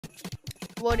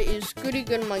What is goody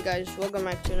good, my guys? Welcome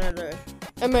back to another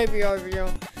MABR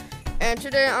video. And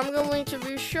today I'm going to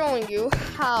be showing you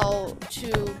how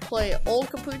to play old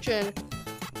Capuchin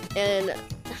and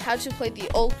how to play the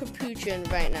old Capuchin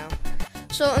right now.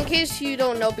 So in case you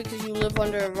don't know, because you live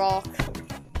under a rock,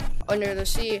 under the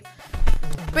sea,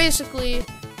 basically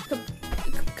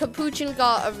Capuchin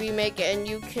got a remake and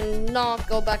you cannot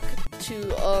go back to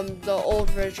the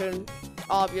old version,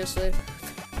 obviously.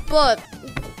 But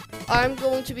I'm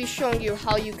going to be showing you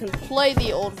how you can play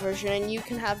the old version and you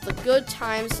can have the good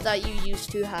times that you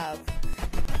used to have.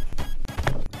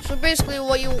 So basically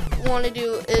what you want to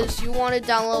do is you want to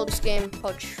download this game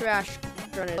called Trash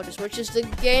Runners, which is the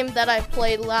game that I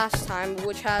played last time,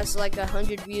 which has like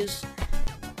 100 views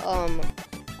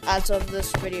as of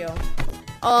this video.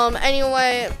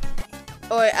 Anyway,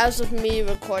 or as of me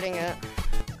recording it.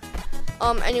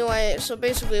 Anyway, so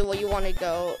basically what you want to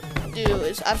go do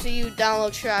is after you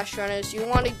download Trash Runners, you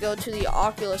want to go to the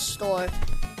Oculus store,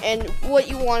 and what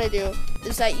you want to do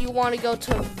is that you want to go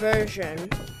to version,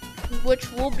 which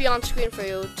will be on screen for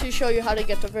you to show you how to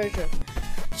get to version.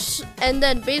 And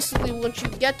then basically once you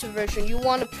get to version, you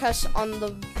want to press on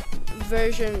the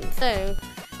version thing,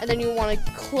 and then you want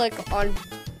to click on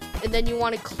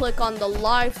the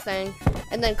live thing,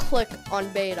 and then click on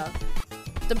beta.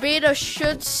 The beta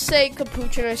should say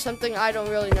Capuchin or something, I don't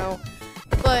really know.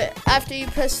 But after you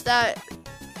press that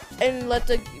and let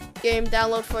the game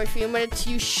download for a few minutes,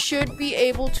 you should be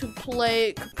able to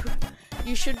play.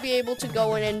 You should be able to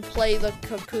go in and play the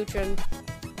Capuchin.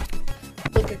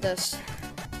 Look at this.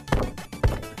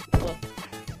 Look,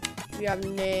 we have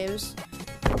names.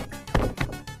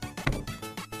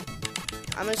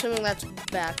 I'm assuming that's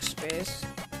backspace.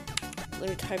 Let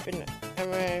me type in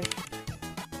MAVR.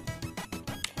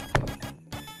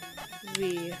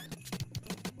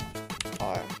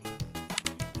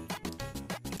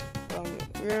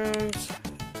 Rooms.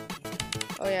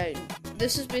 Oh yeah,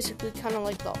 this is basically kind of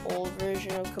like the old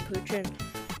version of Capuchin,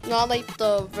 not like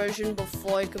the version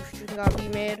before Capuchin got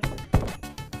remade.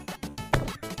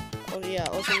 Oh yeah,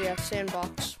 also we have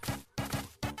sandbox.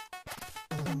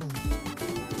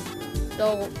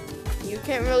 Though you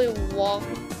can't really walk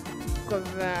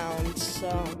around, so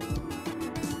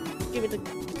give me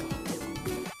the.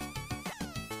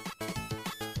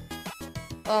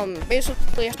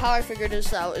 Basically how I figured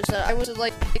this out is that I was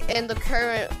like in the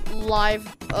current live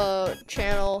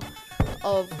channel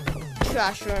of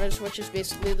Trash Runners, which is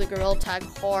basically the Gorilla Tag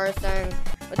horror thing,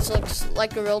 which looks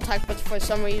like Gorilla Tag but for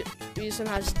some reason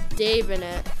has Dave in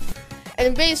it.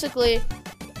 And basically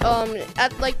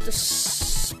at like the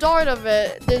start of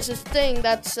it, there's this thing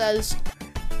that says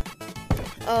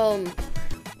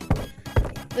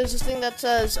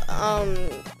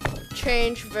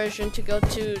change version to go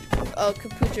to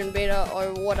Capuchin beta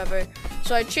or whatever.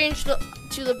 So I changed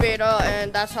to the beta,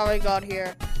 and that's how I got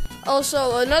here.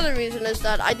 Also, another reason is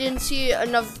that I didn't see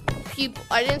enough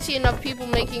people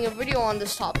making a video on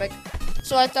this topic,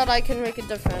 so I thought I can make a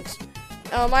difference.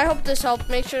 I hope this helped.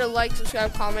 Make sure to like,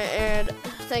 subscribe, comment, and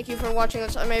thank you for watching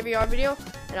this MAVR video,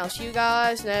 and I'll see you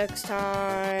guys next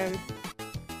time.